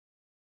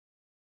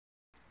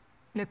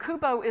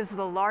NACUBO is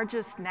the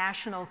largest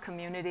national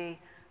community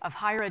of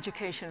higher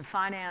education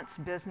finance,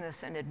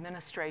 business, and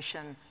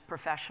administration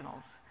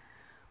professionals.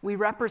 We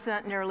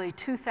represent nearly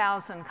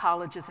 2,000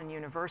 colleges and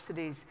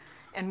universities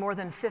and more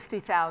than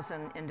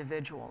 50,000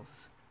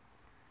 individuals.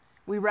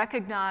 We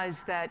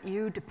recognize that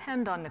you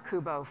depend on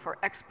NACUBO for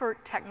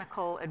expert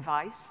technical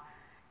advice,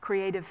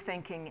 creative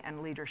thinking,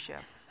 and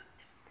leadership.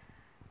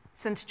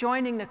 Since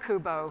joining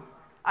NACUBO,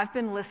 I've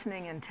been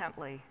listening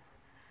intently.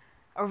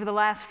 Over the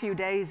last few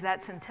days,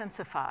 that's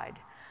intensified.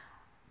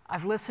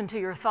 I've listened to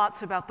your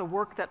thoughts about the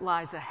work that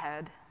lies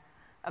ahead,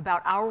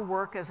 about our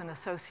work as an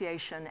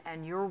association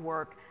and your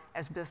work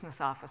as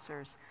business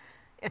officers.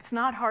 It's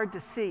not hard to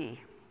see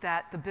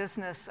that the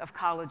business of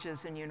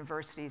colleges and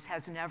universities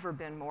has never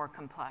been more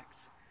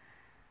complex.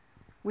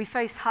 We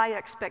face high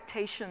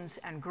expectations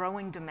and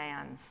growing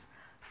demands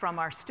from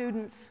our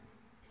students,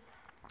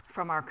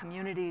 from our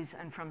communities,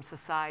 and from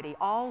society,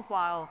 all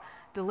while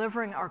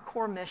delivering our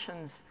core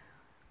missions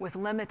with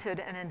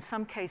limited and in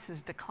some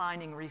cases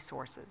declining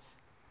resources.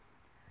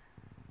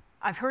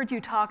 I've heard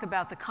you talk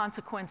about the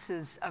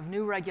consequences of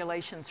new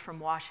regulations from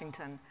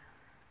Washington,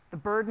 the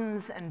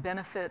burdens and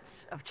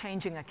benefits of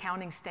changing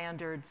accounting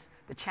standards,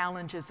 the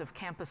challenges of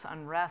campus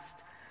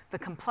unrest, the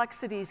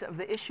complexities of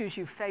the issues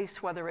you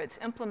face, whether it's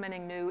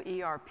implementing new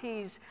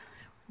ERPs,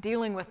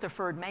 dealing with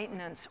deferred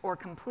maintenance, or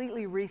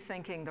completely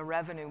rethinking the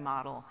revenue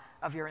model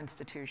of your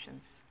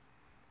institutions.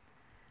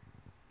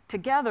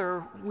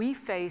 Together, we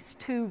face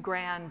two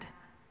grand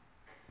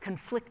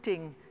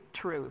conflicting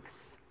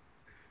truths.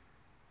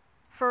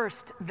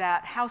 First,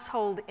 that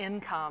household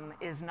income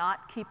is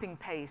not keeping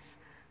pace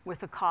with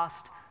the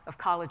cost of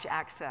college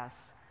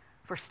access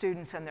for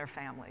students and their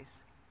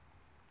families.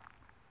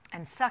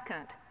 And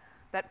second,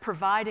 that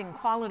providing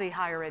quality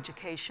higher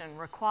education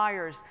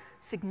requires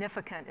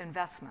significant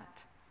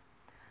investment.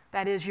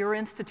 That is, your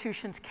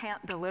institutions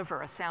can't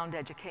deliver a sound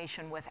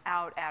education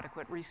without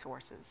adequate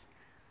resources.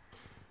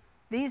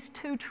 These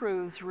two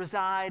truths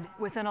reside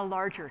within a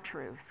larger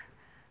truth,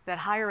 that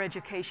higher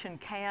education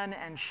can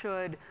and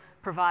should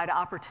provide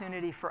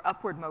opportunity for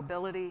upward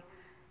mobility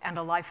and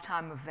a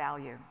lifetime of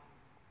value.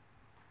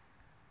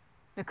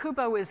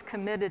 NACUBO is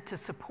committed to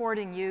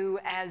supporting you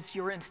as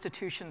your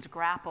institutions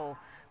grapple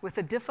with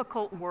the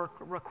difficult work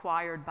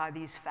required by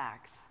these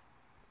facts.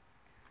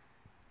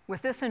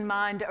 With this in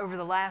mind, over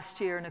the last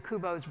year,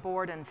 NACUBO's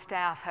board and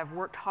staff have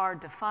worked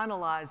hard to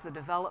finalize the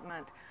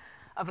development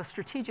of a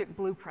strategic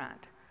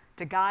blueprint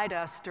to guide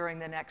us during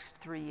the next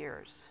 3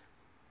 years.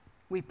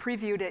 We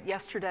previewed it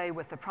yesterday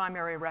with the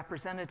primary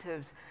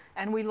representatives,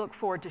 and we look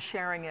forward to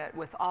sharing it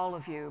with all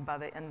of you by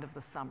the end of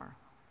the summer.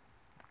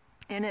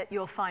 In it,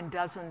 you'll find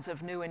dozens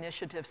of new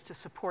initiatives to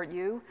support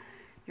you,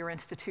 your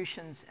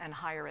institutions, and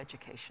higher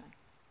education.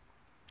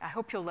 I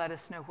hope you'll let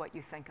us know what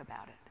you think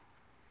about it.